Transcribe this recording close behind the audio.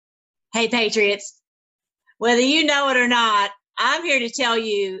Hey, Patriots, whether you know it or not, I'm here to tell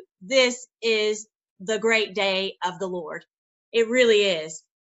you this is the great day of the Lord. It really is.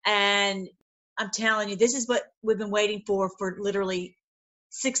 And I'm telling you, this is what we've been waiting for literally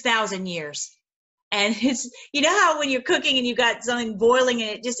 6,000 years. And it's, you know how when you're cooking and you've got something boiling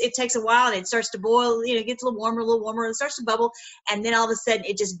and it takes a while and it starts to boil, it gets a little warmer, and it starts to bubble. And then all of a sudden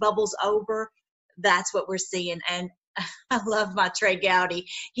it just bubbles over. That's what we're seeing. And I love my Trey Gowdy.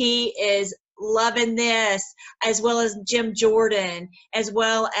 He is loving this, as well as Jim Jordan, as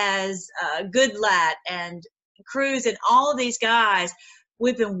well as Goodlat and Cruz and all of these guys.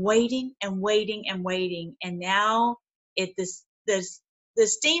 We've been waiting and waiting and waiting, and now this the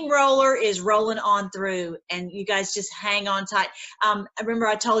steamroller is rolling on through, and you guys just hang on tight. I remember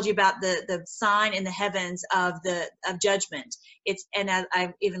I told you about the sign in the heavens of judgment.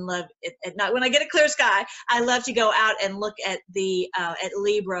 I even love it at night when I get a clear sky. I love to go out and look at at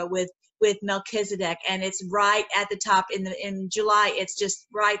Libra with Melchizedek, and it's right at the top in July. It's just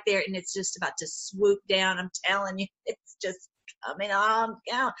right there, and it's just about to swoop down. I'm telling you, it's just coming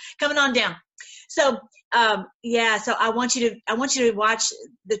on down. So so I want you to watch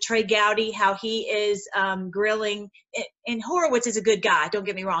the Trey Gowdy, how he is grilling. And Horowitz is a good guy, don't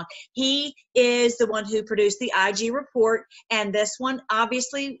get me wrong. He is the one who produced the IG report, and this one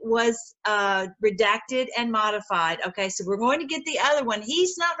obviously was redacted and modified. Okay, so we're going to get the other one.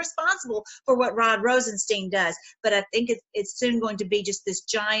 He's not responsible for what Rod Rosenstein does, but I think it's soon going to be just this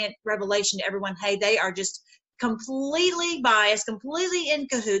giant revelation to everyone. Hey, they are just completely biased, completely in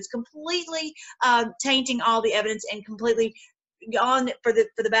cahoots, completely tainting all the evidence, and completely on for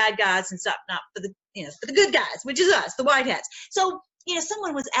the bad guys and stuff, not for the good guys, which is us, the white hats. So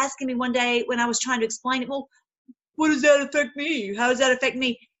someone was asking me one day when I was trying to explain it. Well, what does that affect me? How does that affect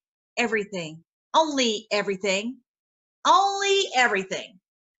me? Everything, only everything, only everything.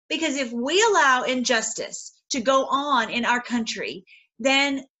 Because if we allow injustice to go on in our country,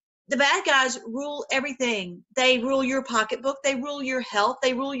 then the bad guys rule everything. They rule your pocketbook. They rule your health.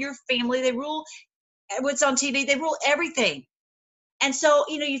 They rule your family. They rule what's on TV. They rule everything. And so,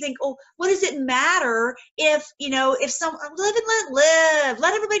 you think, oh, what does it matter if some live and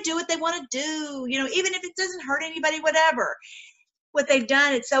let everybody do what they want to do, even if it doesn't hurt anybody, whatever. What they've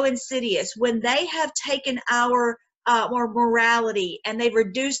done, it's so insidious. When they have taken our morality and they've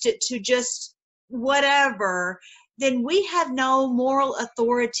reduced it to just whatever, then we have no moral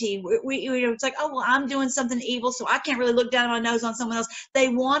authority. It's like, oh, well, I'm doing something evil, so I can't really look down my nose on someone else. They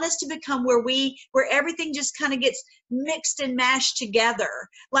want us to become where everything just kind of gets mixed and mashed together,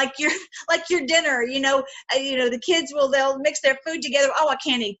 like your dinner. The kids they'll mix their food together. Oh, I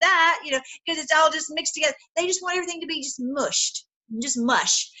can't eat that, because it's all just mixed together. They just want everything to be just mushed, just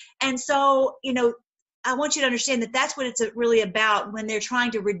mush. And so, I want you to understand that that's what it's really about when they're trying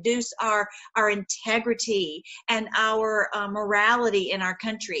to reduce our integrity and our morality in our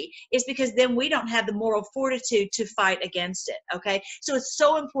country. It's because then we don't have the moral fortitude to fight against it, okay? So it's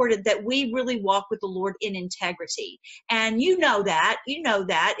so important that we really walk with the Lord in integrity. And you know that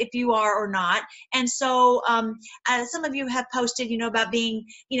if you are or not. And so some of you have posted, about being,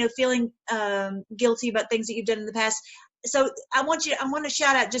 feeling guilty about things that you've done in the past. So I want to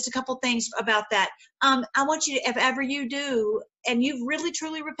shout out just a couple things about that. I want you to, if ever you do, and you've really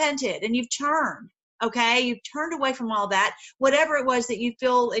truly repented and you've turned, okay, you've turned away from all that, whatever it was that you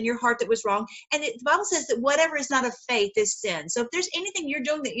feel in your heart that was wrong. And the Bible says that whatever is not of faith is sin. So if there's anything you're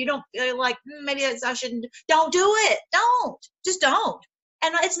doing that you don't feel like, maybe I shouldn't, don't do it. Just don't.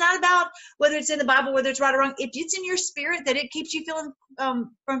 And it's not about whether it's in the Bible, whether it's right or wrong. If it's in your spirit that it keeps you feeling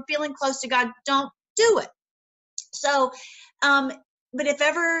from feeling close to God, don't do it. So, but if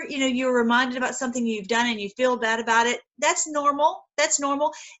ever, you're reminded about something you've done and you feel bad about it, that's normal. That's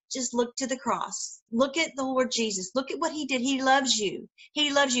normal. Just look to the cross. Look at the Lord Jesus. Look at what he did. He loves you.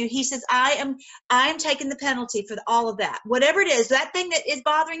 He loves you. He says, I am taking the penalty for all of that. Whatever it is, that thing that is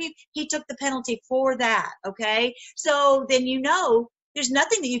bothering you, he took the penalty for that. Okay. So then, there's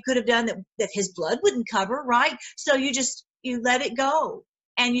nothing that you could have done that his blood wouldn't cover. Right. So you let it go.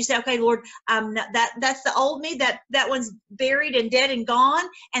 And you say, okay, Lord, that's the old me, that one's buried and dead and gone.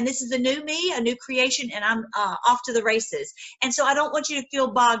 And this is a new me, a new creation, and I'm off to the races. And so I don't want you to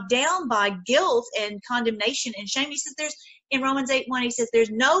feel bogged down by guilt and condemnation and shame. He says in Romans 8:1, he says, there's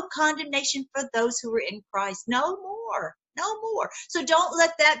no condemnation for those who are in Christ. No more. So don't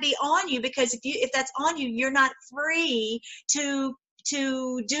let that be on you, because if that's on you, you're not free to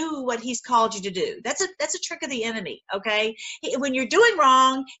do what he's called you to do. That's a trick of the enemy, okay? When you're doing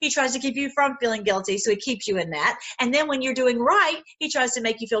wrong, he tries to keep you from feeling guilty, so he keeps you in that. And then when you're doing right, he tries to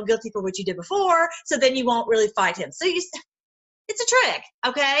make you feel guilty for what you did before, so then you won't really fight him. So It's a trick,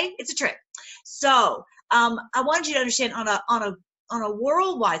 okay? It's a trick. So I wanted you to understand on a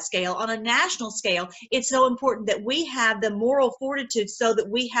worldwide scale, on a national scale, it's so important that we have the moral fortitude so that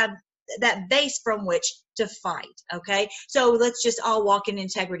we have that base from which to fight. Okay, so let's just all walk in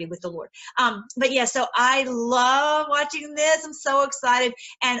integrity with the Lord. But yeah, so I love watching this. I'm so excited,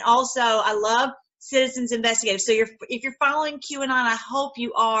 and also I love Citizens Investigative. So if you're following QAnon, I hope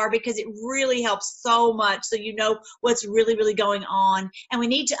you are, because it really helps so much, so you know what's really, really going on. And we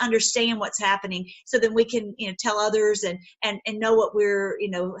need to understand what's happening so that we can, tell others and know what we're,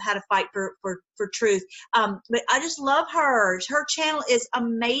 how to fight for truth. But I just love her. Her channel is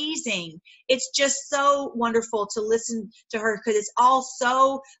amazing. It's just so wonderful to listen to her, because it's all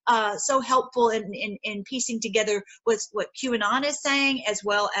so helpful in piecing together what QAnon is saying, as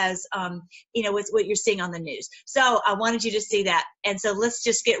well as what you're seeing on the news. So I wanted you to see that. And so let's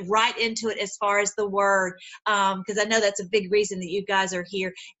just get right into it as far as the word, because I know that's a big reason that you guys are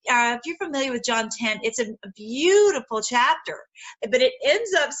here. If you're familiar with John 10, it's a beautiful chapter, but it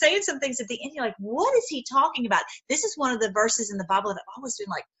ends up saying some things at the end. You're like, what is he talking about? This is one of the verses in the Bible that I've always been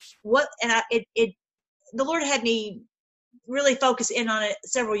like, what? And the Lord had me really focus in on it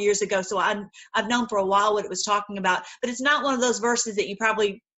several years ago. So I've known for a while what it was talking about, but it's not one of those verses that you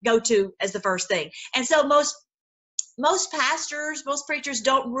probably go to as the first thing. And so most pastors, most preachers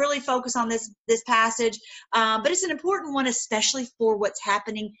don't really focus on this passage, but it's an important one, especially for what's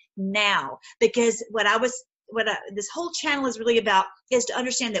happening now, because this whole channel is really about is to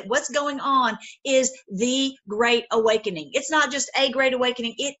understand that what's going on is the Great Awakening. It's not just a Great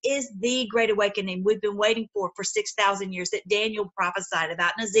Awakening. It is the Great Awakening we've been waiting for 6,000 years, that Daniel prophesied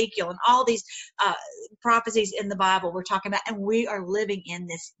about, and Ezekiel, and all these prophecies in the Bible we're talking about, and we are living in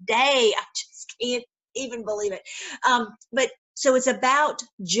this day. I just can't even believe it. But so it's about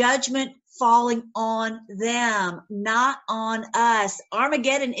judgment falling on them, not on us.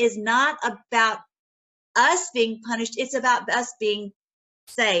 Armageddon is not about us being punished. It's about us being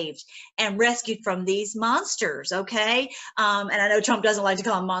saved and rescued from these monsters. Okay. And I know Trump doesn't like to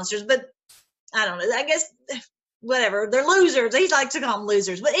call them monsters, but I don't know, I guess whatever, they're losers. He likes to call them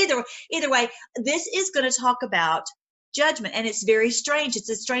losers, but either way, this is going to talk about judgment. And it's very strange. It's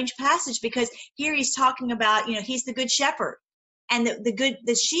a strange passage, because here he's talking about, he's the good shepherd, and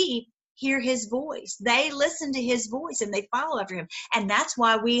the sheep hear his voice. They listen to his voice and they follow after him. And that's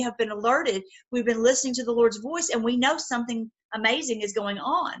why we have been alerted. We've been listening to the Lord's voice, and we know something amazing is going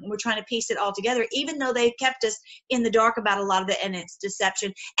on. And we're trying to piece it all together, even though they've kept us in the dark about a lot of it, and it's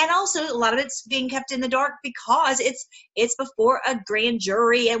deception. And also a lot of it's being kept in the dark because it's before a grand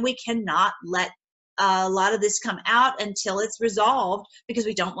jury, and we cannot let a lot of this come out until it's resolved, because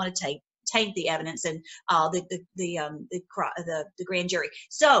we don't want to taint the evidence and the grand jury.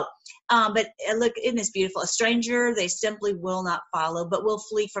 So, but look, isn't this beautiful? A stranger they simply will not follow, but will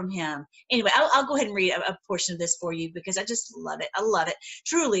flee from him. Anyway, I'll go ahead and read a portion of this for you, because I just love it. I love it.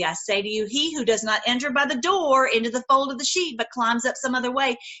 Truly, I say to you, he who does not enter by the door into the fold of the sheep, but climbs up some other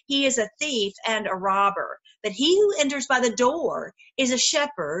way, he is a thief and a robber. But he who enters by the door is a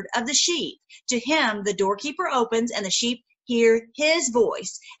shepherd of the sheep. To him the doorkeeper opens, and the sheep hear his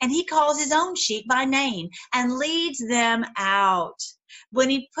voice, and he calls his own sheep by name and leads them out. When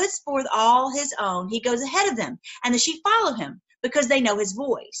he puts forth all his own, he goes ahead of them, and the sheep follow him, because they know his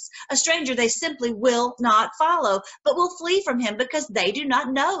voice. A stranger they simply will not follow, but will flee from him, because they do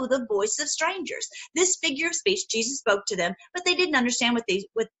not know the voice of strangers. This figure of speech Jesus spoke to them, but they didn't understand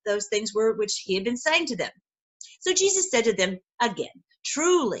what those things were which he had been saying to them. So Jesus said to them again,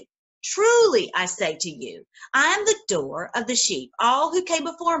 Truly, truly, I say to you, I am the door of the sheep. All who came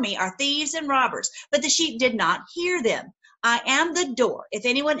before me are thieves and robbers, but the sheep did not hear them. I am the door. If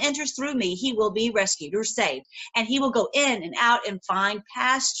anyone enters through me, he will be rescued or saved, and he will go in and out and find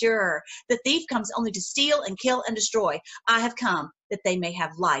pasture. The thief comes only to steal and kill and destroy. I have come that they may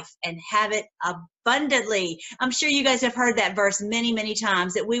have life and have it abundantly. I'm sure you guys have heard that verse many, many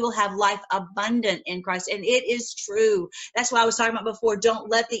times, that we will have life abundant in Christ. And it is true. That's why I was talking about before. Don't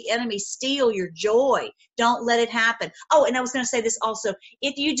let the enemy steal your joy. Don't let it happen. Oh, and I was going to say this also.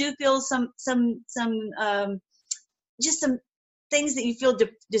 If you do feel just some things that you feel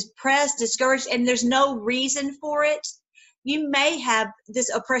depressed, discouraged, and there's no reason for it, you may have this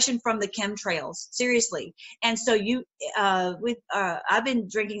oppression from the chemtrails, seriously. And so I've been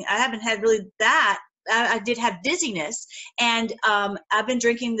drinking. I haven't had really that. I did have dizziness, and I've been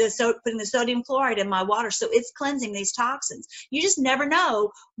drinking putting the sodium chloride in my water, so it's cleansing these toxins. You just never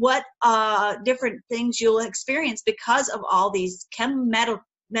know what different things you'll experience because of all these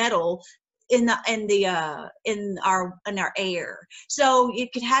metal in our air. So you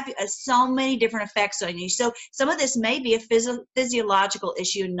could have so many different effects on you. So some of this may be a physiological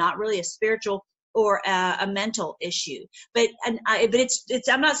issue, not really a spiritual or a mental issue. But it's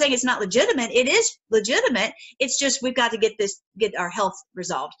I'm not saying it's not legitimate. It is legitimate. It's just we've got to get our health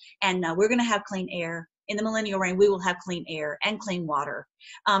resolved, and we're going to have clean air. In the millennial reign, we will have clean air and clean water.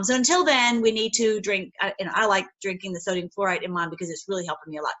 So until then, we need to drink, and I like drinking the sodium chloride in mine because it's really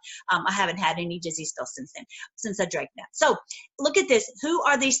helping me a lot. I haven't had any dizzy spells since then, since I drank that. So look at this. Who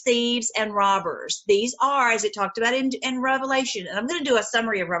are these thieves and robbers? These are, as it talked about in Revelation, and I'm going to do a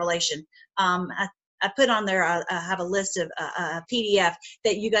summary of Revelation. I put on there, I have a list of a PDF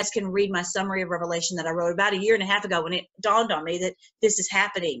that you guys can read my summary of Revelation that I wrote about a year and a half ago when it dawned on me that this is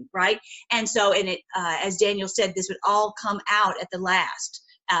happening, right? And so, as Daniel said, this would all come out at the last,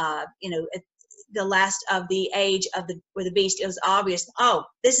 at the last of the age of where the beast. It was obvious, oh,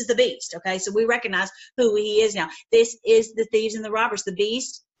 this is the beast, okay? So we recognize who he is now. This is the thieves and the robbers, the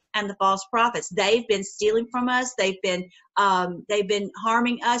beast and the false prophets. They've been stealing from us. They've been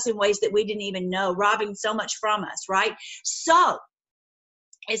harming us in ways that we didn't even know, robbing so much from us, right? So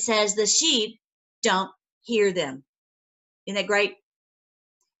it says the sheep don't hear them. Isn't that great?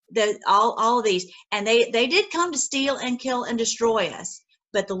 All of these, and they did come to steal and kill and destroy us,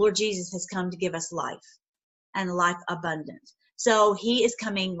 but the Lord Jesus has come to give us life and life abundant. So he is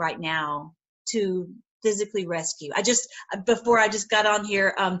coming right now to physically rescue. Before I just got on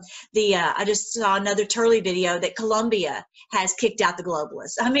here, I just saw another Turley video that Colombia has kicked out the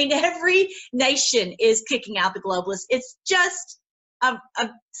globalists. I mean, every nation is kicking out the globalists. It's just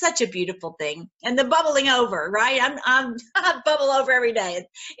such a beautiful thing. And the bubbling over, right? I bubble over every day.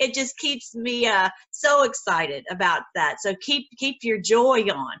 It just keeps me so excited about that. So keep your joy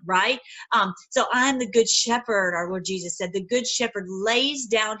on, right? So I'm the good shepherd, our Lord Jesus said. The good shepherd lays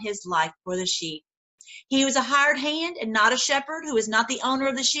down his life for the sheep. He was a hired hand and not a shepherd, who is not the owner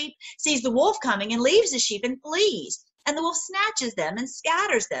of the sheep, sees the wolf coming and leaves the sheep and flees. And the wolf snatches them and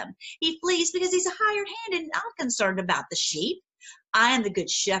scatters them. He flees because he's a hired hand and not concerned about the sheep. I am the good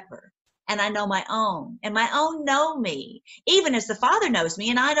shepherd, and I know my own, and my own know me, even as the Father knows me,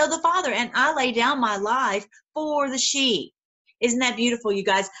 and I know the Father, and I lay down my life for the sheep. Isn't that beautiful, you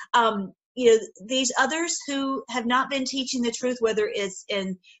guys? These others who have not been teaching the truth, whether it's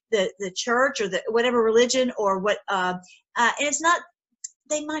in the church or the whatever religion or what, and it's not,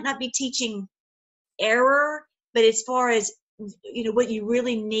 they might not be teaching error, but as far as what you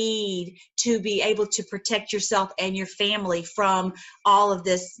really need to be able to protect yourself and your family from all of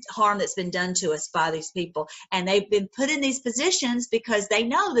this harm that's been done to us by these people. And they've been put in these positions because they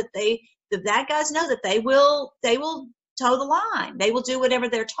know that the bad guys know that they will toe the line. They will do whatever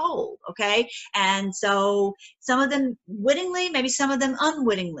they're told. Okay. And so some of them wittingly, maybe some of them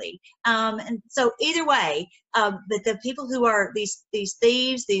unwittingly. And so either way, but the people who are these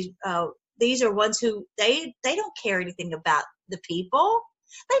thieves, these are ones who they don't care anything about the people.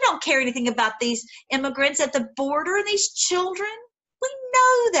 They don't care anything about these immigrants at the border and these children. We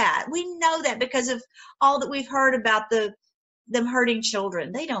know that. We know that because of all that we've heard about them hurting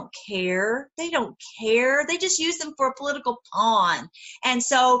children. They don't care. They don't care. They just use them for a political pawn. And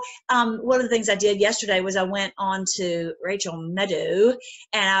so one of the things I did yesterday was I went on to Rachel Maddow,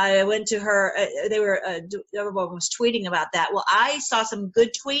 and I went to her. Everyone was tweeting about that. Well, I saw some good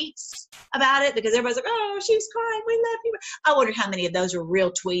tweets about it because everybody's like, oh, she's crying. We love you. I wonder how many of those are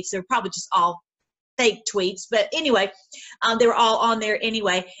real tweets. They're probably just all fake tweets, but anyway, they were all on there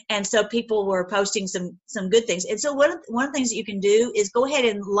anyway, and so people were posting some good things. And so one of the things that you can do is go ahead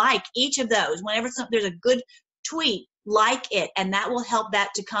and like each of those. Whenever there's a good tweet, like it, and that will help that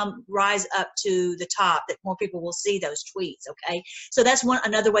to rise up to the top, that more people will see those tweets. Okay, so that's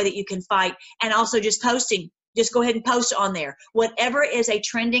another way that you can fight. And also just posting. Just go ahead and post on there. Whatever is a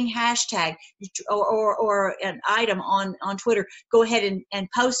trending hashtag or an item on Twitter, go ahead and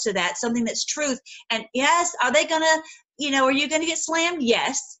post to that, something that's truth. And yes, are they going to, are you going to get slammed?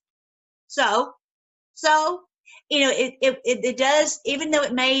 Yes. So, it does, even though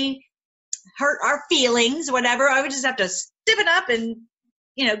it may hurt our feelings, whatever, I would just have to stiffen up and,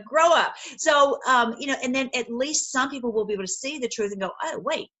 grow up. So, and then at least some people will be able to see the truth and go, oh,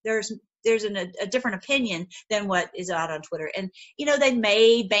 wait, there's a different opinion than what is out on Twitter. And, they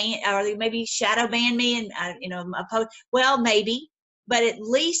may ban, or they maybe shadow ban me and, a post. Well, maybe, but at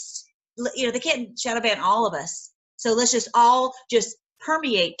least, they can't shadow ban all of us. So let's just all just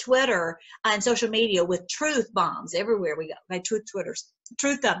permeate Twitter and social media with truth bombs everywhere we go. Right? Truth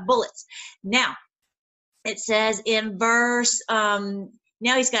bullets. Now, it says in verse,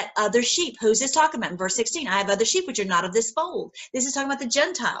 now he's got other sheep. Who's this talking about? In verse 16, I have other sheep which are not of this fold. This is talking about the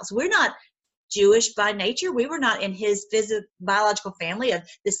Gentiles. We're not Jewish by nature. We were not in his biological family of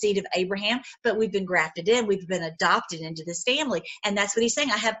the seed of Abraham, but we've been grafted in. We've been adopted into this family. And that's what he's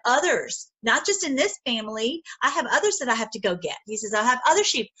saying. I have others, not just in this family. I have others that I have to go get. He says, I have other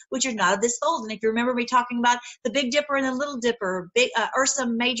sheep which are not of this fold. And if you remember me talking about the Big Dipper and the Little Dipper, Ursa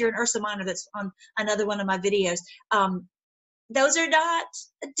Major and Ursa Minor, that's on another one of my videos. Those are not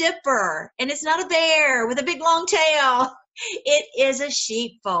a dipper, and it's not a bear with a big long tail. It is a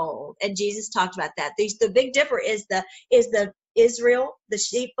sheepfold, and Jesus talked about that. The Big Dipper is the Israel, the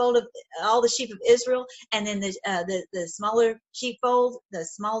sheepfold of all the sheep of Israel, and then the smaller sheepfold, the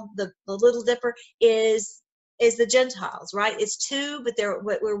Little Dipper is the Gentiles, right? It's two, but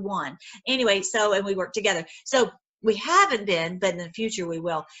we're one. Anyway, and we work together. So we haven't been, but in the future we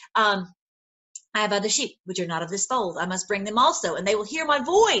will. I have other sheep which are not of this fold. I must bring them also, and they will hear my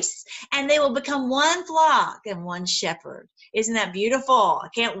voice, and they will become one flock and one shepherd. Isn't that beautiful? I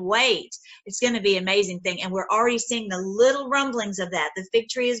can't wait. It's going to be an amazing thing. And we're already seeing the little rumblings of that. The fig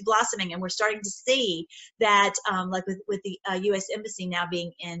tree is blossoming, and we're starting to see that, like with the U.S. Embassy now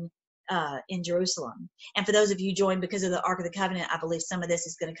being in Jerusalem. And for those of you joined because of the Ark of the Covenant, I believe some of this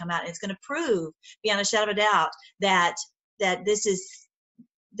is going to come out, and it's going to prove beyond a shadow of a doubt that this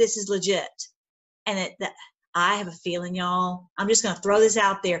is legit. And that I have a feeling, y'all, I'm just going to throw this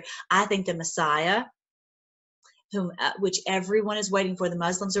out there. I think the Messiah, which everyone is waiting for, the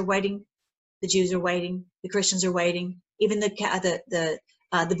Muslims are waiting, the Jews are waiting, the Christians are waiting, even the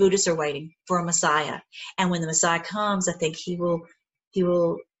Buddhists are waiting for a Messiah. And when the Messiah comes, I think he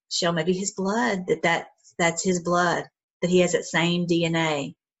will show maybe his blood, that's his blood, that he has that same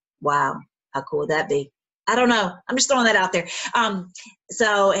DNA. Wow, how cool would that be? I don't know. I'm just throwing that out there.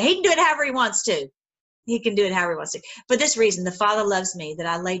 So he can do it however he wants to. He can do it however he wants to. For this reason, the Father loves me, that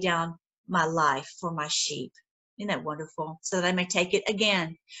I lay down my life for my sheep. Isn't that wonderful? So that I may take it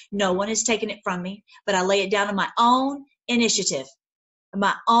again. No one has taken it from me, but I lay it down on my own initiative.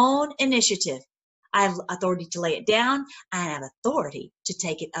 My own initiative. I have authority to lay it down. I have authority to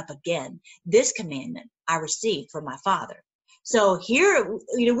take it up again. This commandment I received from my Father. So here,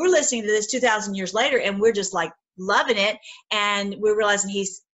 we're listening to this 2,000 years later, and we're just like loving it, and we're realizing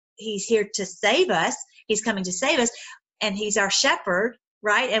he's here to save us. He's coming to save us, and he's our shepherd,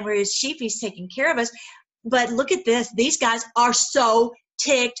 right? And we're his sheep. He's taking care of us. But look at this. These guys are so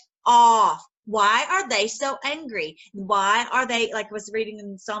ticked off. Why are they so angry? Why are they, like I was reading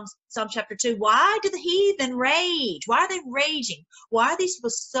in Psalm chapter 2, why do the heathen rage? Why are they raging? Why are these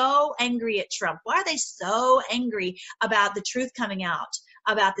people so angry at Trump? Why are they so angry about the truth coming out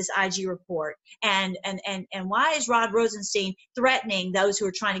about this IG report? And why is Rod Rosenstein threatening those who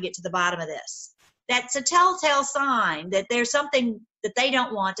are trying to get to the bottom of this? That's a telltale sign that there's something that they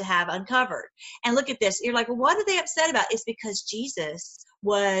don't want to have uncovered. And look at this. You're like, well, what are they upset about? It's because Jesus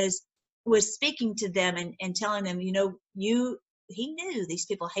was speaking to them and telling them, he knew these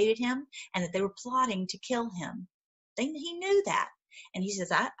people hated him and that they were plotting to kill him. He knew that. And he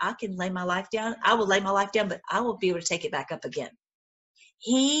says, I can lay my life down. I will lay my life down, but I will be able to take it back up again.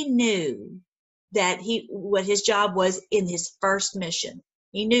 He knew that what his job was in his first mission.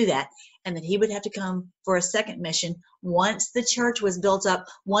 He knew that. And that he would have to come for a second mission once the church was built up,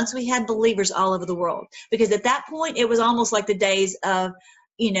 once we had believers all over the world. Because at that point, it was almost like the days of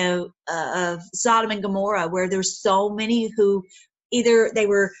Sodom and Gomorrah, where there's so many who either they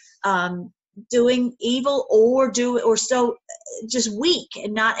were doing evil or so just weak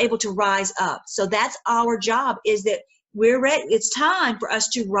and not able to rise up. So that's our job, is that we're ready. It's time for us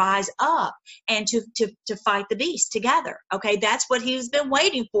to rise up and to fight the beast together. Okay, that's what he's been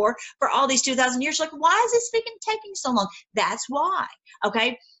waiting for all these 2,000 years. Like, why is this taking so long? That's why.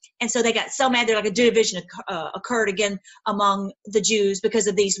 Okay. And so they got so mad. They're like a division occurred again among the Jews because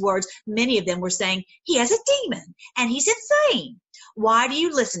of these words. Many of them were saying, he has a demon and he's insane. Why do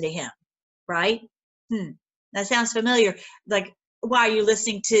you listen to him? Right? That sounds familiar. Like, why are you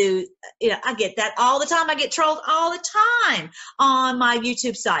listening to, I get that all the time. I get trolled all the time on my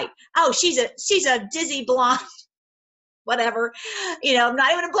YouTube site. Oh, she's a dizzy blonde, whatever. I'm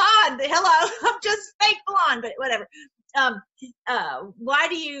not even a blonde. Hello. I'm just fake blonde, but whatever. Why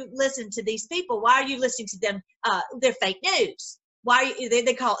do you listen to these people? Why are you listening to them? They're fake news. Why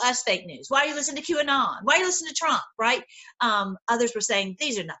they call us fake news? Why are you listening to QAnon? Why are you listening to Trump? Right? Others were saying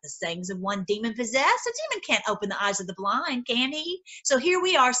these are not the sayings of one demon possessed. A demon can't open the eyes of the blind, can he? So here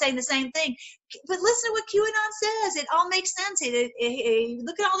we are saying the same thing. But listen to what QAnon says. It all makes sense.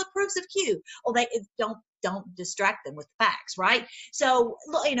 Look at all the proofs of Q. Well, don't distract them with facts, right? So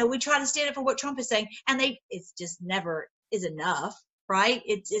we try to stand up for what Trump is saying, and it's just never is enough, right?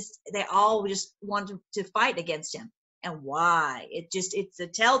 It's just they all just want to fight against him. and why. It's a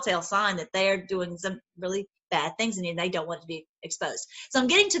telltale sign that they're doing some really bad things and they don't want to be exposed. So I'm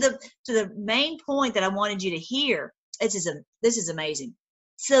getting to the main point that I wanted you to hear. This is amazing.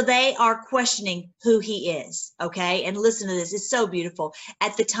 So they are questioning who he is, okay? And listen to this. It's so beautiful.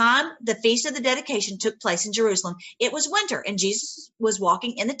 At the time the Feast of the Dedication took place in Jerusalem, it was winter, and Jesus was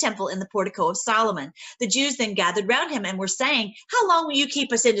walking in the temple in the portico of Solomon. The Jews then gathered round him and were saying, "How long will you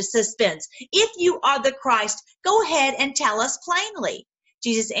keep us into suspense? If you are the Christ, go ahead and tell us plainly."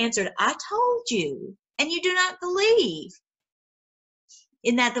 Jesus answered, "I told you, and you do not believe."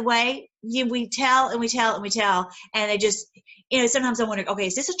 Isn't that the way? We tell and we tell and we tell, and they just, sometimes I wonder, okay,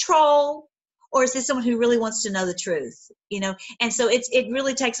 is this a troll or is this someone who really wants to know the truth? And so it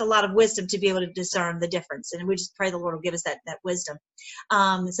really takes a lot of wisdom to be able to discern the difference, and we just pray the Lord will give us that wisdom.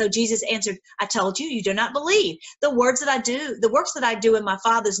 So Jesus answered, "I told you, you do not believe. The works that I do in my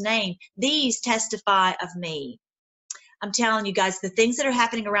Father's name, these testify of me." I'm telling you guys, the things that are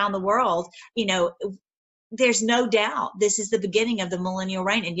happening around the world, there's no doubt this is the beginning of the millennial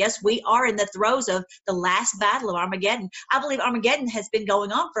reign. And yes, we are in the throes of the last battle of Armageddon. I believe Armageddon has been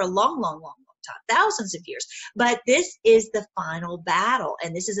going on for a long, long, long, long time, thousands of years. But this is the final battle,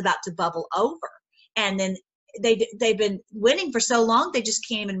 and this is about to bubble over. And then they've been winning for so long, they just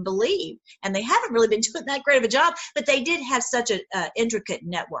can't even believe. And they haven't really been doing that great of a job, but they did have such an intricate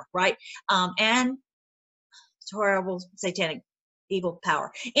network, right? And horrible, satanic, evil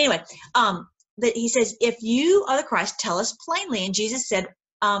power. Anyway, that he says, "If you are the Christ, tell us plainly." And Jesus said,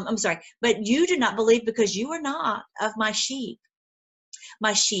 "But you do not believe because you are not of my sheep.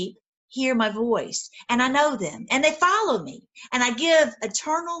 My sheep hear my voice, and I know them, and they follow me, and I give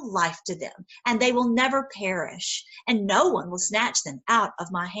eternal life to them, and they will never perish, and no one will snatch them out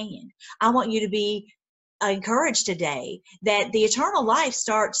of my hand." I want you to be encouraged today that the eternal life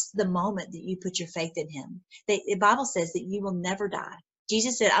starts the moment that you put your faith in him. The Bible says that you will never die.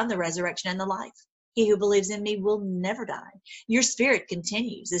 Jesus said, "I'm the resurrection and the life. He who believes in me will never die." Your spirit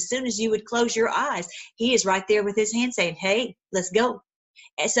continues. As soon as you would close your eyes, he is right there with his hand saying, "Hey, let's go."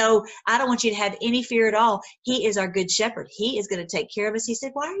 And so I don't want you to have any fear at all. He is our good shepherd. He is going to take care of us. He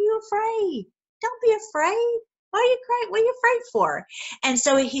said, "Why are you afraid? Don't be afraid. Why are you crying? What are you afraid for?" And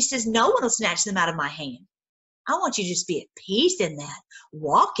so he says, "No one will snatch them out of my hand." I want you to just be at peace in that.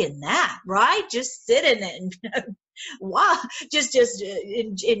 Walk in that, right? Just sit in it and wow, just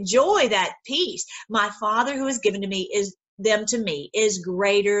enjoy that peace. "My Father who has given them to me is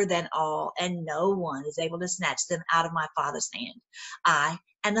greater than all, and no one is able to snatch them out of my Father's hand. I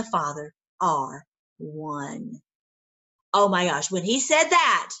and the Father are one." Oh my gosh, when he said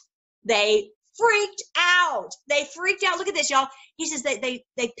that, they freaked out. They freaked out. Look at this, y'all. He says they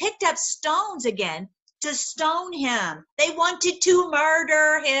picked up stones again to stone him. They wanted to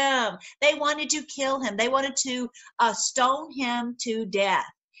murder him. They wanted to kill him. They wanted to stone him to death.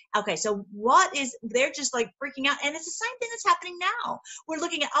 Okay, so they're just like freaking out. And it's the same thing that's happening now. We're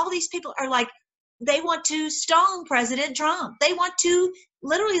looking at all these people are like, they want to stone President Trump. They want to,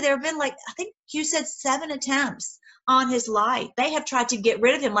 literally, there have been I think you said 7 attempts on his life. They have tried to get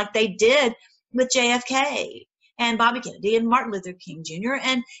rid of him like they did with JFK. And Bobby Kennedy and Martin Luther King Jr.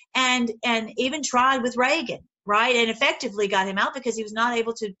 and even tried with Reagan, right? And effectively got him out because he was not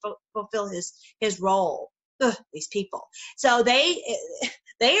able to fulfill his role. Ugh, these people. So they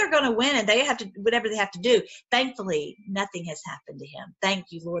are going to win, and they have to whatever they have to do. Thankfully, nothing has happened to him.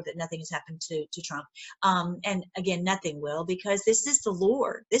 Thank you, Lord, that nothing has happened to Trump. And again, nothing will, because this is the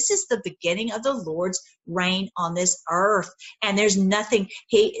Lord. This is the beginning of the Lord's reign on this earth, and there's nothing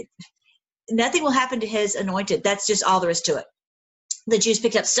will happen to his anointed. That's just all there is to it. The Jews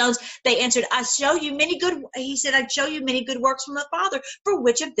picked up stones. They answered, He said, "I'd show you many good works from the Father. For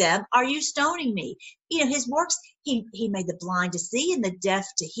which of them are you stoning me?" His works, he made the blind to see and the deaf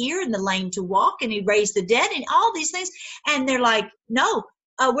to hear and the lame to walk, and he raised the dead and all these things. And they're like, "No,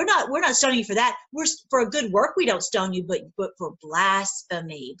 we're not stoning you for that. We're for a good work. We don't stone you, but for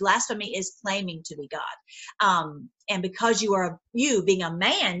blasphemy." Blasphemy is claiming to be God. And because you being a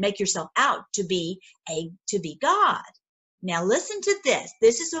man, make yourself out to be God. Now listen to this.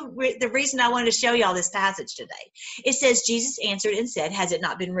 This is the reason I wanted to show you all this passage today. It says, Jesus answered and said, "Has it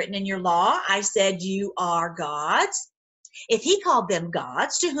not been written in your law? I said, you are gods." If he called them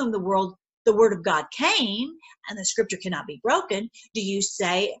gods, to whom the word of God came, and the scripture cannot be broken, do you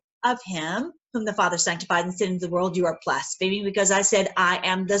say of him whom the Father sanctified and sent into the world, you are blaspheming because I said, I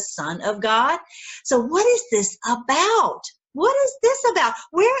am the Son of God? So what is this about? What is this about?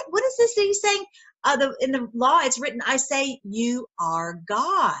 What is this that he's saying? In the law, it's written, I say, you are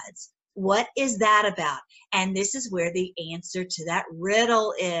gods. What is that about? And this is where the answer to that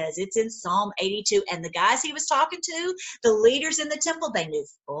riddle is. It's in Psalm 82. And the guys he was talking to, the leaders in the temple, they knew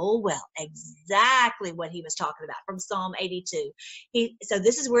full well exactly what he was talking about from Psalm 82. So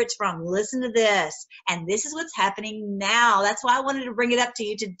this is where it's from. Listen to this. And this is what's happening now. That's why I wanted to bring it up to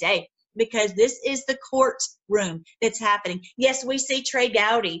you today, because this is the courtroom that's happening. Yes, we see Trey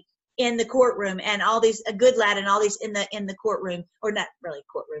Gowdy in the courtroom, and all these, a good lad, and all these in the courtroom, or not really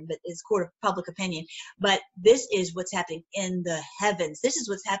courtroom, but it's court of public opinion. But this is what's happening in the heavens. This is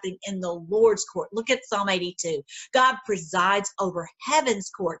what's happening in the Lord's court. Look at Psalm 82. God presides over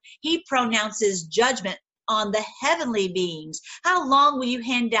heaven's court. He pronounces judgment on the heavenly beings. How long will you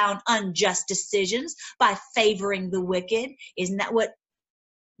hand down unjust decisions by favoring the wicked? Isn't that what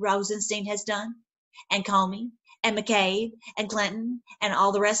Rosenstein has done? And Comey and McCabe and Clinton and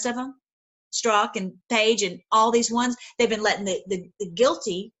all the rest of them, Strzok and Page and all these ones, they've been letting the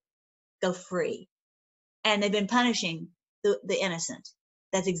guilty go free. And they've been punishing the innocent.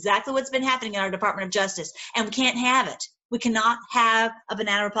 That's exactly what's been happening in our Department of Justice. And we can't have it. We cannot have a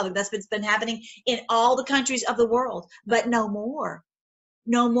banana republic. That's what's been happening in all the countries of the world. But no more.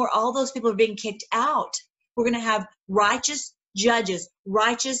 No more. All those people are being kicked out. We're going to have righteous judges,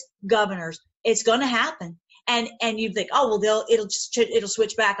 righteous governors. It's going to happen. And you think, oh, well, it'll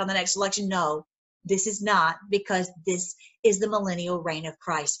switch back on the next election. No, this is not, because this is the millennial reign of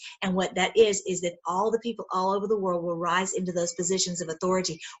Christ. And what that is that all the people all over the world will rise into those positions of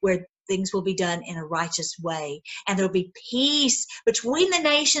authority where things will be done in a righteous way. And there'll be peace between the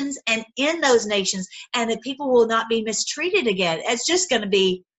nations and in those nations, and the people will not be mistreated again. It's just going to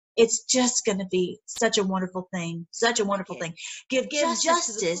be such a wonderful thing, such a wonderful thing. Give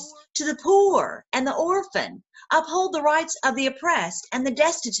justice to the poor and the orphan. Uphold the rights of the oppressed and the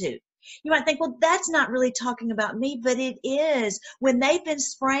destitute. You might think, well, that's not really talking about me, but it is. When they've been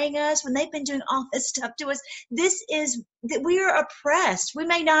spraying us, when they've been doing all this stuff to us, this is that we are oppressed. We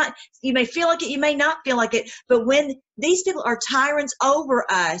may not, you may feel like it, you may not feel like it, but when these people are tyrants over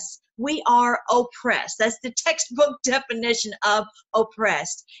us, we are oppressed. That's the textbook definition of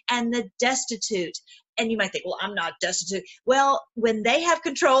oppressed. And the destitute. And you might think, well, I'm not destitute. Well, when they have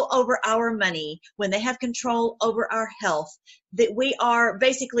control over our money, when they have control over our health, that we are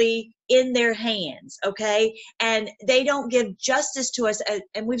basically in their hands, okay? And they don't give justice to us,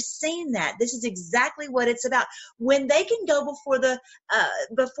 and we've seen that. This is exactly what it's about. When they can go before the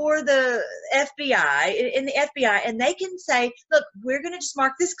FBI, in the FBI, and they can say, look, we're going to just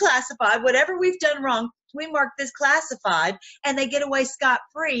mark this classified. Whatever we've done wrong, we mark this classified, and they get away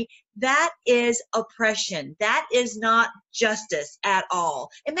scot-free. That is oppression. That is not justice at all.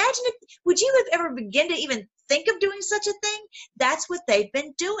 Imagine would you have ever begin to even think of doing such a thing? That's what they've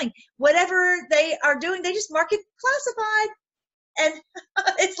been doing. Whatever they are doing, they just mark it classified. And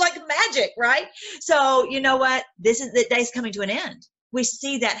it's like magic, right? So you know what? The day's coming to an end. We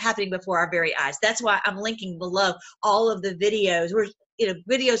see that happening before our very eyes. That's why I'm linking below all of the videos.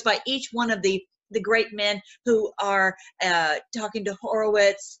 Videos by each one of the great men who are talking to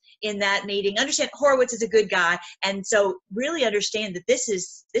Horowitz in that meeting. Understand, Horowitz is a good guy, and so really understand that this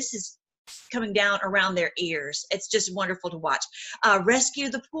is coming down around their ears. It's just wonderful to watch. Rescue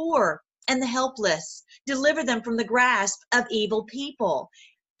the poor and the helpless. Deliver them from the grasp of evil people.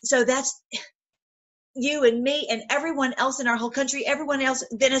 So that's you and me and everyone else in our whole country, everyone else,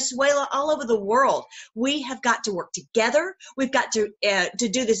 Venezuela, all over the world. We have got to work together. We've got to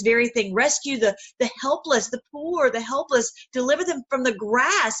do this very thing. Rescue the helpless, the poor, the helpless. Deliver them from the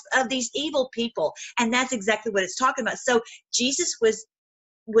grasp of these evil people. And that's exactly what it's talking about. So Jesus was,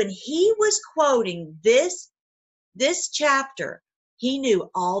 when he was quoting this chapter, he knew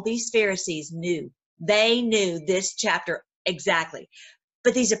all these Pharisees knew. They knew this chapter exactly.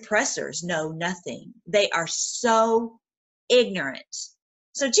 But these oppressors know nothing. They are so ignorant.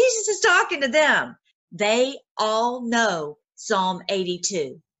 So Jesus is talking to them. They all know Psalm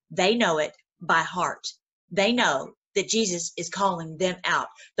 82. They know it by heart. They know that Jesus is calling them out.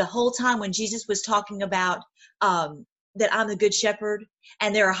 The whole time when Jesus was talking about that I'm the good shepherd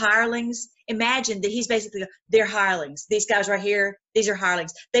and there are hirelings, imagine that he's basically, they're hirelings. These guys right here, these are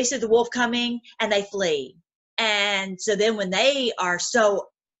hirelings. They see the wolf coming and they flee. And so then when they are so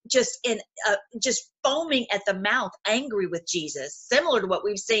just foaming at the mouth, angry with Jesus, similar to what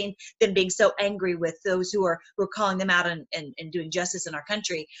we've seen them being so angry with those who are calling them out and doing justice in our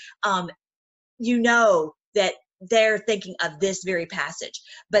country, you know that they're thinking of this very passage.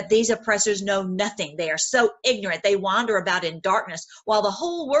 But these oppressors know nothing. They are so ignorant. They wander about in darkness while the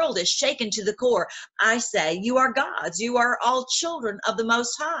whole world is shaken to the core. I say, you are gods. You are all children of the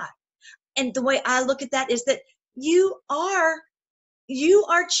Most High. And the way I look at that is that you are You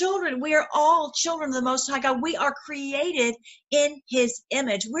are children. We are all children of the Most High God. We are created in his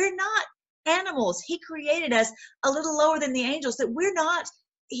image. We're not animals. He created us a little lower than the angels, that we're not,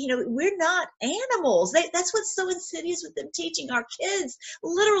 we're not animals. That's what's so insidious with them teaching our kids.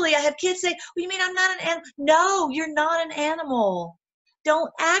 Literally, I have kids say, well, you mean I'm not an animal? No, you're not an animal.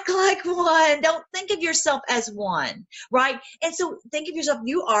 Don't act like one. Don't think of yourself as one, right? And so think of yourself,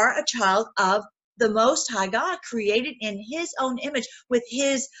 you are a child of the Most High God, created in his own image with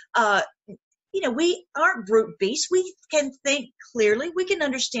his, we aren't brute beasts. We can think clearly. We can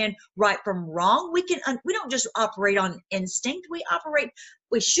understand right from wrong. We don't just operate on instinct. We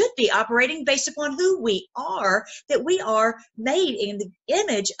should be operating based upon who we are, that we are made in the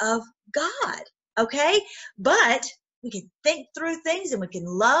image of God. Okay. But we can think through things, and we can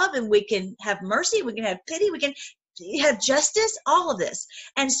love, and we can have mercy. We can have pity. We can have justice, all of this.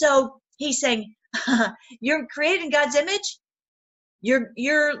 And so he's saying, you're created in God's image.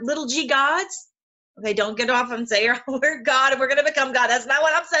 You're little g gods. Okay, don't get off and say we're God and we're going to become God. That's not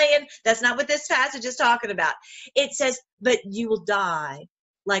what I'm saying. That's not what this passage is talking about. It says, but you will die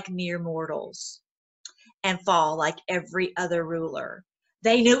like mere mortals and fall like every other ruler.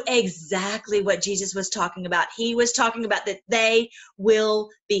 They knew exactly what Jesus was talking about. He was talking about that they will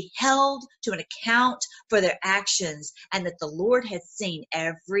be held to an account for their actions, and that the Lord had seen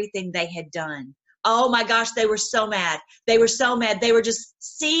everything they had done. Oh my gosh, they were so mad. They were so mad. They were just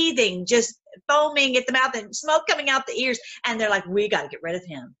seething, just foaming at the mouth and smoke coming out the ears. And they're like, we got to get rid of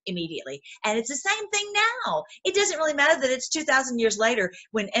him immediately. And it's the same thing now. It doesn't really matter that it's 2,000 years later.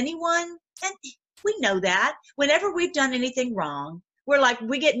 When anyone, and we know that, whenever we've done anything wrong,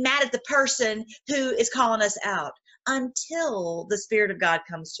 we get mad at the person who is calling us out, until the Spirit of God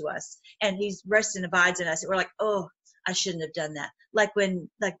comes to us and he's rests and abides in us. And we're like, oh, I shouldn't have done that. Like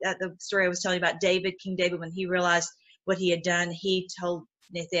the story I was telling you about David, King David, when he realized what he had done, he told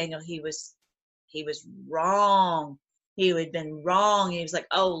Nathaniel he was wrong. He had been wrong. He was like,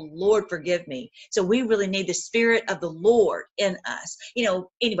 oh, Lord, forgive me. So we really need the Spirit of the Lord in us.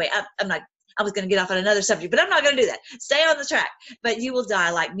 Anyway, I was going to get off on another subject, but I'm not going to do that. Stay on the track. But you will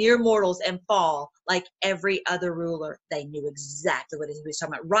die like mere mortals and fall like every other ruler. They knew exactly what he was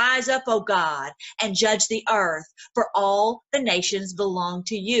talking about. Rise up, O God, and judge the earth, for all the nations belong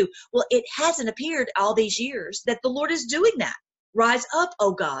to you. Well, it hasn't appeared all these years that the Lord is doing that. Rise up,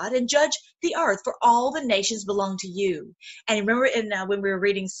 O God, and judge the earth, for all the nations belong to you. And remember when we were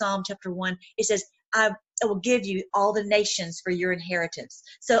reading Psalm chapter 1, it says, I will give you all the nations for your inheritance.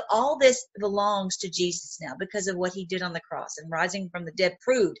 So all this belongs to Jesus now because of what he did on the cross, and rising from the dead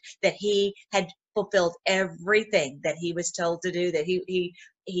proved that he had fulfilled everything that he was told to do, that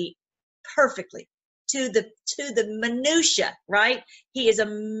he perfectly to the minutia, right? He is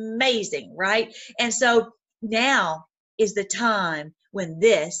amazing, right? And so now is the time when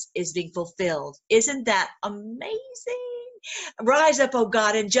this is being fulfilled. Isn't that amazing? Rise up, O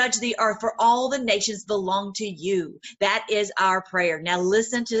God, and judge the earth, for all the nations belong to you. That is our prayer. Now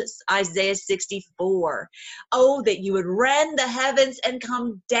listen to Isaiah 64. Oh, that you would rend the heavens and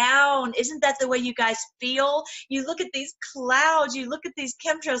come down. Isn't that the way you guys feel? You look at these clouds, you look at these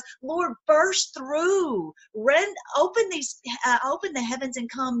chemtrails. Lord, burst through. Open the heavens and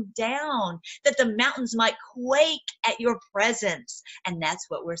come down, that the mountains might quake at your presence. And that's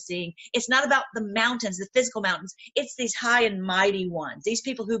what we're seeing. It's not about the mountains, the physical mountains. It's these high and mighty ones, these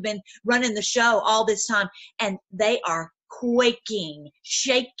people who've been running the show all this time, and they are quaking,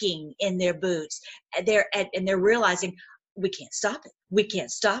 shaking in their boots. And they're realizing, we can't stop it. We can't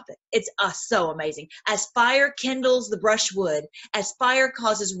stop it. It's so amazing. As fire kindles the brushwood, as fire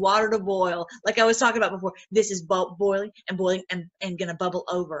causes water to boil, like I was talking about before, this is boiling and boiling and going to bubble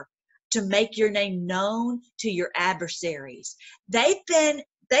over, to make your name known to your adversaries. They've been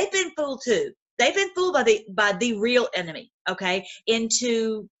fooled too. They've been fooled by the real enemy, okay,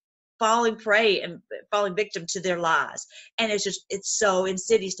 into falling prey and falling victim to their lies. And it's so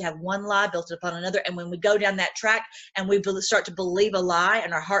insidious to have one lie built upon another. And when we go down that track and we start to believe a lie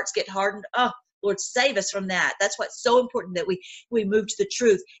and our hearts get hardened, oh, Lord, save us from that. That's why it's so important that we move to the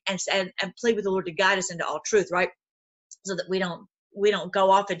truth and plead with the Lord to guide us into all truth, right? So that we don't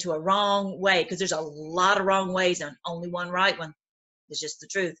go off into a wrong way, because there's a lot of wrong ways and only one right one. It's just the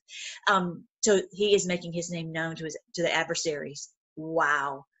truth. So he is making his name known to the adversaries.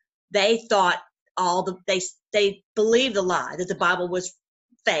 Wow. They thought they believed the lie that the Bible was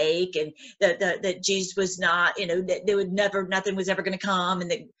fake, and that Jesus was not, that there would nothing was ever going to come, and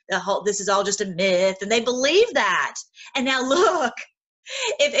this is all just a myth, and they believed that. And now look,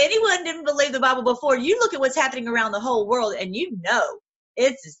 if anyone didn't believe the Bible before, you look at what's happening around the whole world, and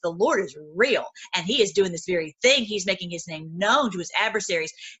The Lord is real, and he is doing this very thing. He's making his name known to his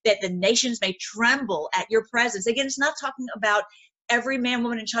adversaries, that the nations may tremble at your presence. Again, it's not talking about every man,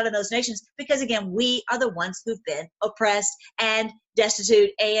 woman, and child in those nations, because again, we are the ones who've been oppressed and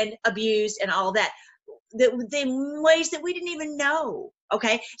destitute and abused and all that, the ways that we didn't even know.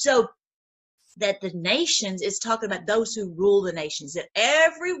 Okay, so that the nations is talking about those who rule the nations, that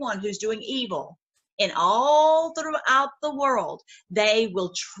everyone who's doing evil in all throughout the world, they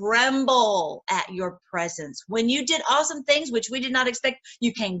will tremble at your presence. When you did awesome things, which we did not expect,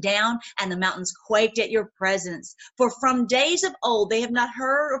 you came down and the mountains quaked at your presence. For from days of old, they have not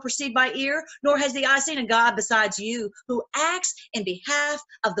heard or perceived by ear, nor has the eye seen a God besides you, who acts in behalf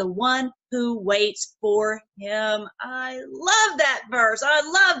of the one who waits for him. I love that verse. I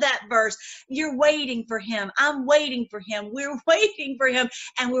love that verse. You're waiting for him. I'm waiting for him. We're waiting for him,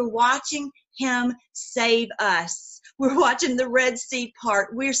 and we're watching him save us. We're watching the Red Sea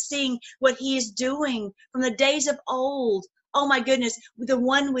part. We're seeing what he is doing from the days of old. Oh my goodness, the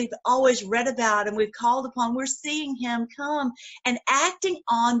one we've always read about and we've called upon. We're seeing him come and acting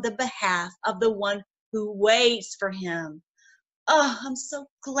on the behalf of the one who waits for him. Oh, I'm so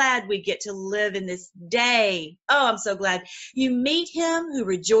glad we get to live in this day. Oh, I'm so glad. You meet him who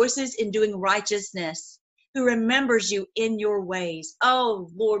rejoices in doing righteousness, who remembers you in your ways. Oh,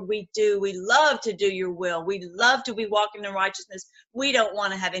 Lord, we do. We love to do your will. We love to be walking in righteousness. We don't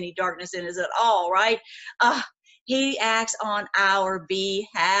want to have any darkness in us at all, right? He acts on our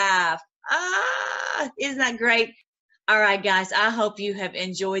behalf. Isn't that great? All right, guys, I hope you have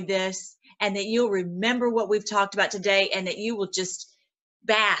enjoyed this, and that you'll remember what we've talked about today, and that you will just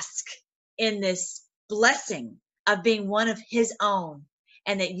bask in this blessing of being one of his own,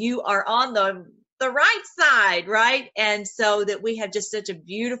 and that you are on the right side, right? And so that we have just such a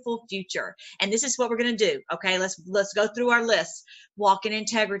beautiful future. And this is what we're going to do. Okay, let's go through our list. Walk in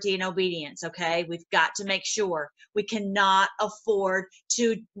integrity and obedience. Okay, we've got to make sure. We cannot afford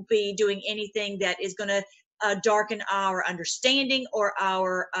to be doing anything that is going to darken our understanding or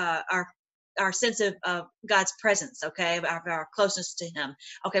our sense of God's presence, okay, of our closeness to him.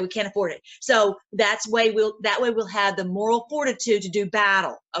 Okay, we can't afford it. So that way we'll have the moral fortitude to do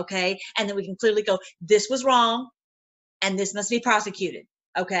battle, okay? And then we can clearly go, this was wrong and this must be prosecuted,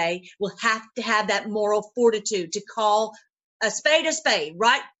 okay? We'll have to have that moral fortitude to call a spade,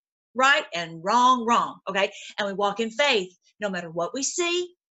 right, and wrong, okay? And we walk in faith no matter what we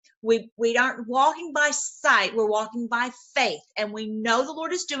see. We aren't walking by sight, we're walking by faith, and we know the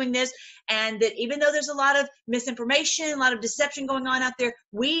Lord is doing this, and that even though there's a lot of misinformation, a lot of deception going on out there,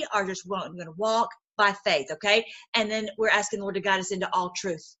 we are just going to walk by faith, okay? And then we're asking the Lord to guide us into all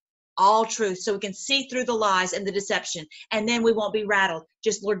truth, so we can see through the lies and the deception, and then we won't be rattled.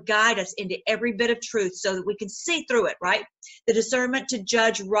 Just, Lord, guide us into every bit of truth so that we can see through it, right? The discernment to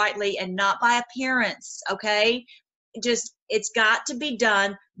judge rightly and not by appearance, okay? It's got to be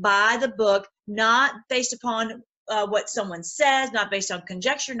done by the book, not based upon what someone says, not based on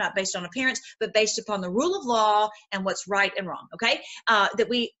conjecture, not based on appearance, but based upon the rule of law and what's right and wrong. Okay,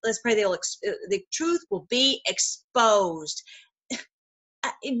 let's pray the truth will be exposed.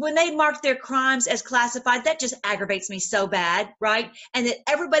 When they mark their crimes as classified, that just aggravates me so bad, right? And that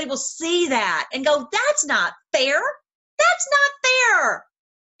everybody will see that and go, "That's not fair. That's not fair.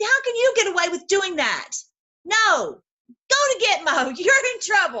 How can you get away with doing that?" No, go to Gitmo. You're in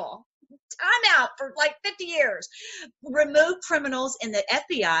trouble. Time out for like 50 years. Remove criminals in the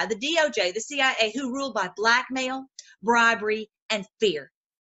FBI, the DOJ, the CIA who rule by blackmail, bribery, and fear.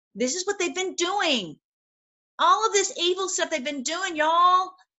 This is what they've been doing. All of this evil stuff they've been doing,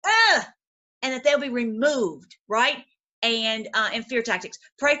 y'all. And that they'll be removed, right? And fear tactics.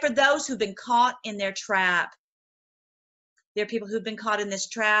 Pray for those who've been caught in their trap. There are people who've been caught in this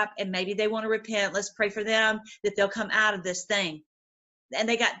trap, and maybe they want to repent. Let's pray for them that they'll come out of this thing. And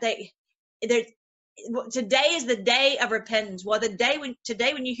today is the day of repentance. Well, today when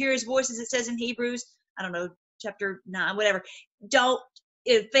you hear his voice, as it says in Hebrews, I don't know, chapter 9, whatever, don't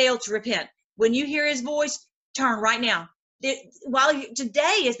fail to repent. When you hear his voice, turn right now.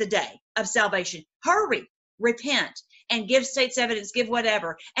 Today is the day of salvation. Hurry, repent, and give state's evidence, give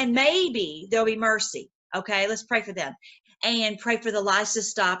whatever, and maybe there'll be mercy. Okay, let's pray for them. And pray for the lies to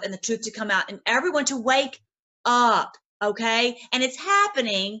stop and the truth to come out and everyone to wake up, okay? And it's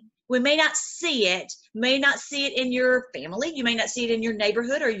happening. We may not see it, in your family. You may not see it in your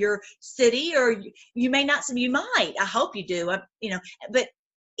neighborhood or your city, or you may not see, you might. I hope you do, but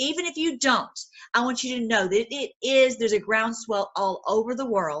even if you don't, I want you to know that there's a groundswell all over the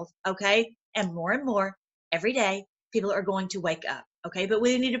world, okay? And more every day, people are going to wake up. Okay, but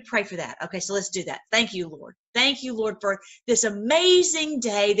we need to pray for that. Okay, so let's do that. Thank you, Lord. Thank you, Lord, for this amazing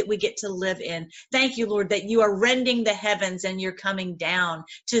day that we get to live in. Thank you, Lord, that you are rending the heavens and you're coming down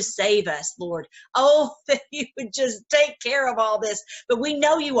to save us, Lord. Oh, that you would just take care of all this. But we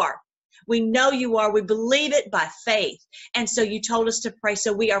know you are. We know you are. We believe it by faith. And so you told us to pray.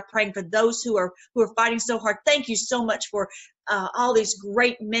 So we are praying for those who are fighting so hard. Thank you so much for all these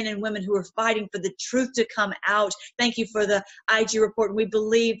great men and women who are fighting for the truth to come out. Thank you for the IG report. And we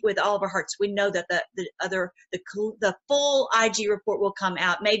believe with all of our hearts. We know that the full IG report will come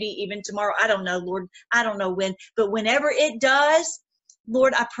out. Maybe even tomorrow. I don't know, Lord. I don't know when. But whenever it does,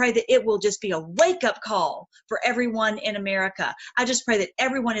 Lord, I pray that it will just be a wake-up call for everyone in America. I just pray that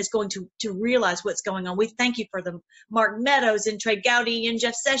everyone is going to realize what's going on. We thank you for the Mark Meadows and Trey Gowdy and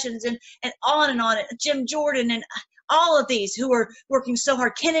Jeff Sessions and on, and Jim Jordan and all of these who are working so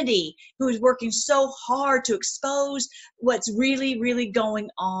hard. Kennedy, who is working so hard to expose what's really, really going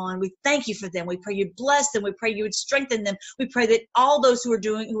on. We thank you for them. We pray you bless them. We pray you would strengthen them. We pray that all those who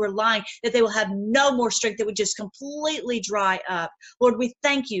are lying, that they will have no more strength, that would just completely dry up. Lord, we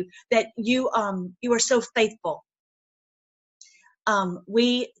thank you that you are so faithful.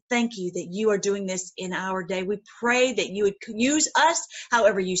 We thank you that you are doing this in our day. We pray that you would use us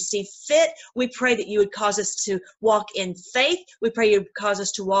however you see fit. We pray that you would cause us to walk in faith. We pray you would cause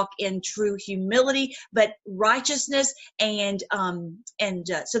us to walk in true humility, but righteousness, and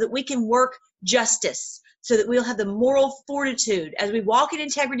so that we can work justice, so that we'll have the moral fortitude as we walk in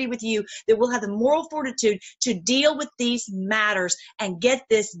integrity with you, that we'll have the moral fortitude to deal with these matters and get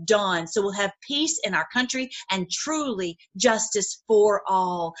this done. So we'll have peace in our country and truly justice for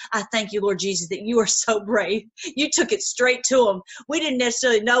all. I thank you, Lord Jesus, that you are so brave. You took it straight to them. We didn't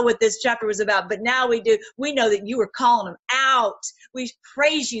necessarily know what this chapter was about, but now we do. We know that you are calling them out. We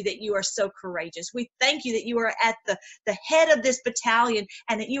praise you that you are so courageous. We thank you that you are at the head of this battalion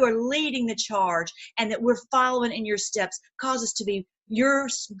and that you are leading the charge, and that we're following in your steps. Cause us to be your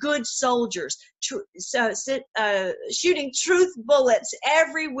good soldiers, shooting truth bullets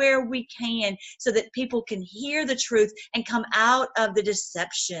everywhere we can, so that people can hear the truth and come out of the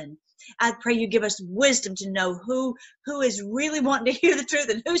deception. I pray you give us wisdom to know who is really wanting to hear the truth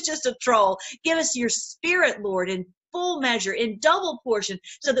and who's just a troll. Give us your spirit, Lord, in full measure, in double portion,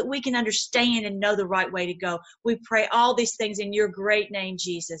 so that we can understand and know the right way to go. We pray all these things in your great name,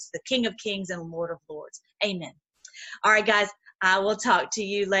 Jesus, the King of Kings and Lord of Lords. Amen. All right, guys, I will talk to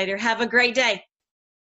you later. Have a great day.